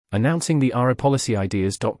Announcing the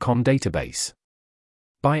abiolvera.com database.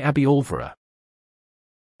 By abiolvera.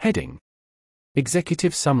 Heading.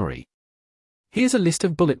 Executive Summary. Here's a list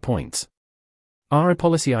of bullet points.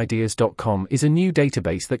 abiolvera.com is a new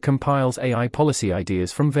database that compiles AI policy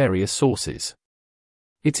ideas from various sources.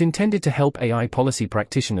 It's intended to help AI policy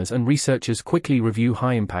practitioners and researchers quickly review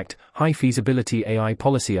high-impact, high-feasibility AI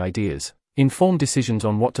policy ideas, inform decisions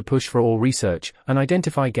on what to push for or research, and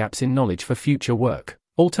identify gaps in knowledge for future work.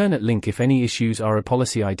 Alternate link if any issues.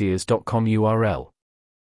 abiolvera.com URL.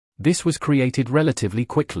 This was created relatively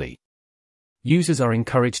quickly. Users are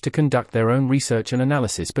encouraged to conduct their own research and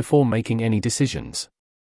analysis before making any decisions.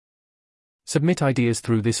 Submit ideas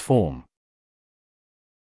through this form.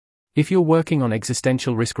 If you're working on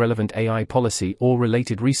existential risk-relevant AI policy or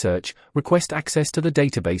related research, request access to the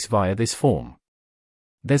database via this form.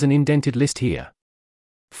 There's an indented list here.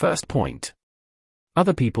 First point.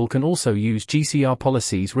 Other people can also use GCR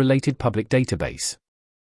policies related public database.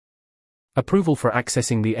 Approval for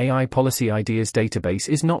accessing the AI policy ideas database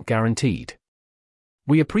is not guaranteed.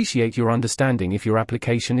 We appreciate your understanding if your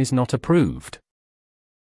application is not approved.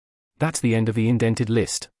 That's the end of the indented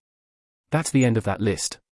list. That's the end of that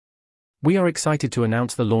list. We are excited to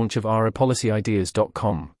announce the launch of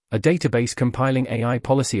abiolvera.com, a database compiling AI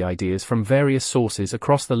policy ideas from various sources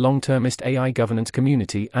across the long-termist AI governance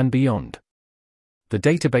community and beyond. The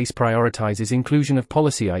database prioritizes inclusion of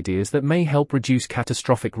policy ideas that may help reduce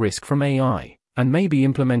catastrophic risk from AI, and may be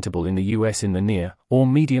implementable in the US in the near, or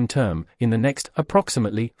medium term, in the next,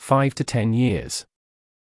 approximately, 5 to 10 years.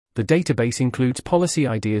 The database includes policy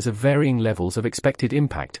ideas of varying levels of expected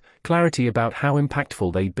impact, clarity about how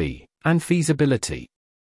impactful they'd be, and feasibility.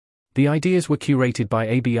 The ideas were curated by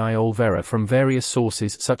abiolvera from various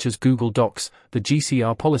sources such as Google Docs, the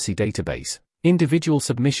GCR policy database, individual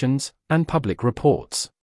submissions, and public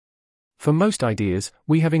reports. For most ideas,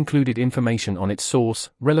 we have included information on its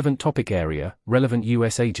source, relevant topic area, relevant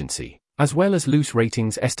US agency, as well as loose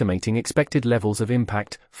ratings estimating expected levels of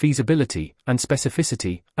impact, feasibility, and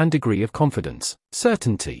specificity, and degree of confidence,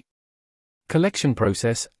 certainty. Collection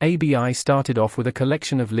process. ABI started off with a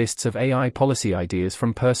collection of lists of AI policy ideas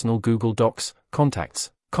from personal Google Docs,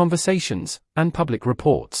 contacts, conversations, and public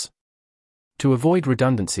reports. To avoid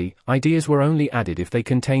redundancy, ideas were only added if they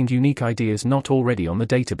contained unique ideas not already on the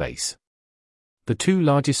database. The two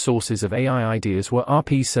largest sources of AI ideas were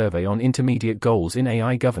RP's survey on intermediate goals in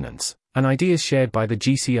AI governance, and ideas shared by the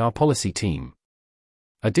GCR policy team.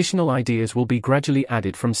 Additional ideas will be gradually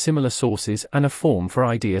added from similar sources and a form for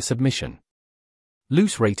idea submission.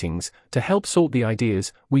 Loose ratings. To help sort the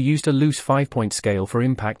ideas, we used a loose 5-point scale for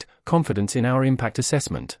impact, confidence in our impact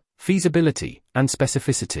assessment, feasibility, and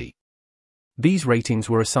specificity. These ratings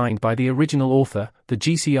were assigned by the original author, the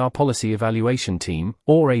GCR Policy Evaluation Team,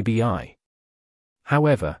 or ABI.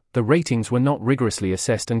 However, the ratings were not rigorously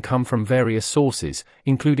assessed and come from various sources,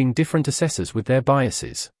 including different assessors with their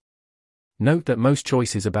biases. Note that most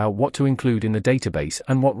choices about what to include in the database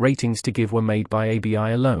and what ratings to give were made by ABI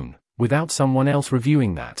alone, without someone else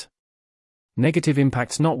reviewing that. Negative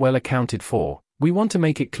impacts not well accounted for. We want to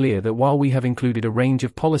make it clear that while we have included a range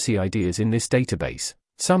of policy ideas in this database,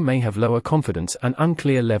 some may have lower confidence and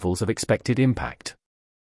unclear levels of expected impact.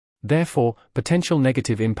 Therefore, potential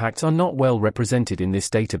negative impacts are not well represented in this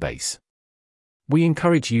database. We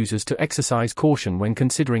encourage users to exercise caution when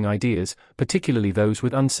considering ideas, particularly those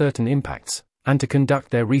with uncertain impacts, and to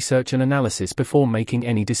conduct their research and analysis before making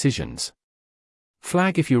any decisions.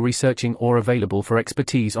 Flag if you're researching or available for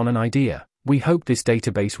expertise on an idea. We hope this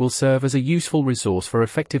database will serve as a useful resource for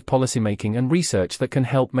effective policymaking and research that can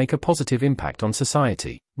help make a positive impact on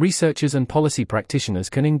society. Researchers and policy practitioners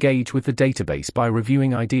can engage with the database by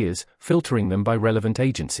reviewing ideas, filtering them by relevant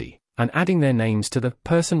agency, and adding their names to the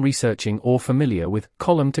person researching or familiar with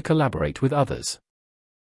column to collaborate with others.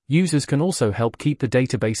 Users can also help keep the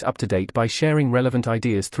database up to date by sharing relevant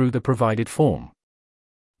ideas through the provided form.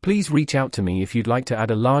 Please reach out to me if you'd like to add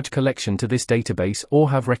a large collection to this database or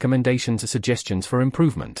have recommendations or suggestions for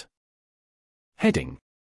improvement. Heading.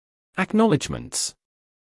 Acknowledgements.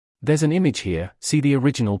 There's an image here, see the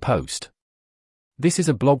original post. This is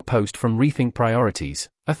a blog post from Rethink Priorities,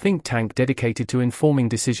 a think tank dedicated to informing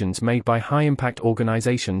decisions made by high-impact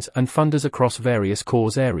organizations and funders across various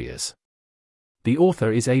cause areas. The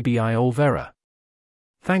author is abiolvera.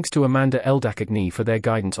 Thanks to Amanda Eldakagni for their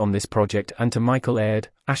guidance on this project and to Michael Aird,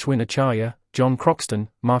 Ashwin Acharya, John Croxton,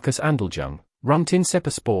 Marcus Andeljung, Rumtin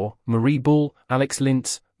Sepperspor, Marie Bull, Alex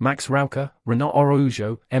Lintz, Max Rauker, Renaud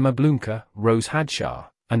Araujo, Emma Blumker, Rose Hadshar,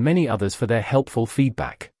 and many others for their helpful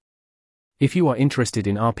feedback. If you are interested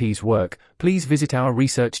in RP's work, please visit our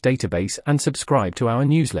research database and subscribe to our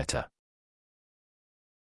newsletter.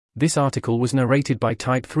 This article was narrated by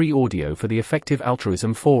Type 3 Audio for the Effective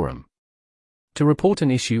Altruism Forum. To report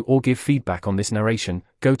an issue or give feedback on this narration,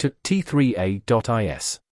 go to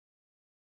t3a.is.